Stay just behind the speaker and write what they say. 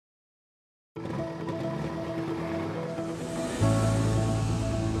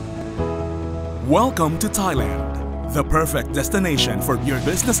Welcome to Thailand, the perfect destination for your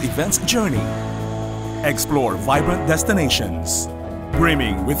business events journey. Explore vibrant destinations,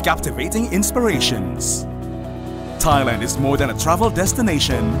 brimming with captivating inspirations. Thailand is more than a travel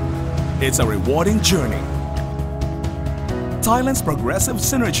destination, it's a rewarding journey. Thailand's progressive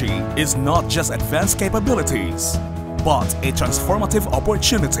synergy is not just advanced capabilities, but a transformative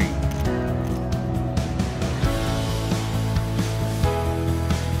opportunity.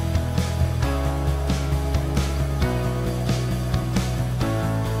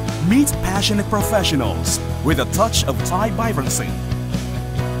 Meet passionate professionals with a touch of Thai vibrancy.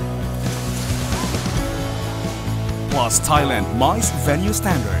 Plus Thailand MICE Venue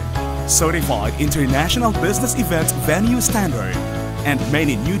Standard, Certified International Business Event Venue Standard, and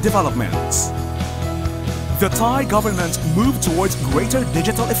many new developments. The Thai government's move towards greater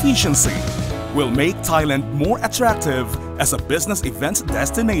digital efficiency will make Thailand more attractive as a business event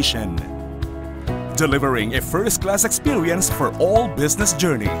destination, delivering a first-class experience for all business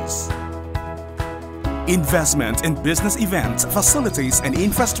journeys. Investment in business events, facilities and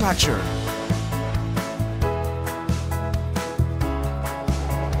infrastructure,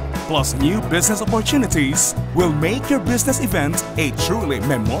 plus new business opportunities will make your business event a truly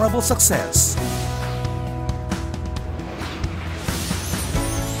memorable success.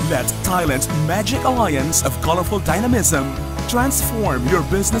 Let Thailand's magic alliance of colorful dynamism transform your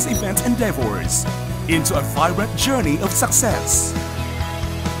business event endeavors into a vibrant journey of success.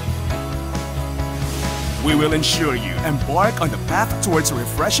 We will ensure you embark on the path towards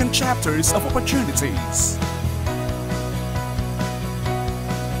refreshing chapters of opportunities.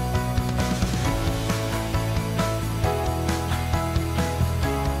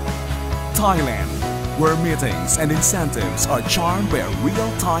 Thailand, where meetings and incentives are charmed by a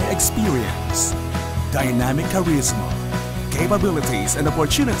real Thai experience, dynamic charisma, capabilities and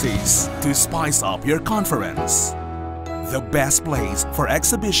opportunities to spice up your conference. The best place for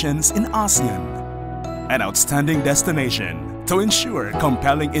exhibitions in ASEAN. An outstanding destination to ensure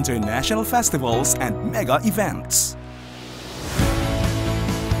compelling international festivals and mega events.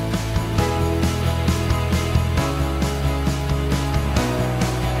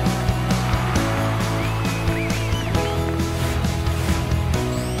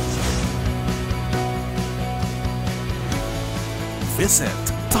 Visit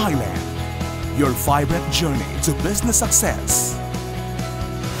Thailand, your vibrant journey to business success.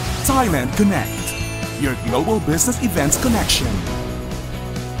 Thailand Connect, your global business events connection.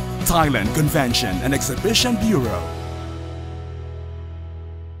 Thailand Convention and Exhibition Bureau,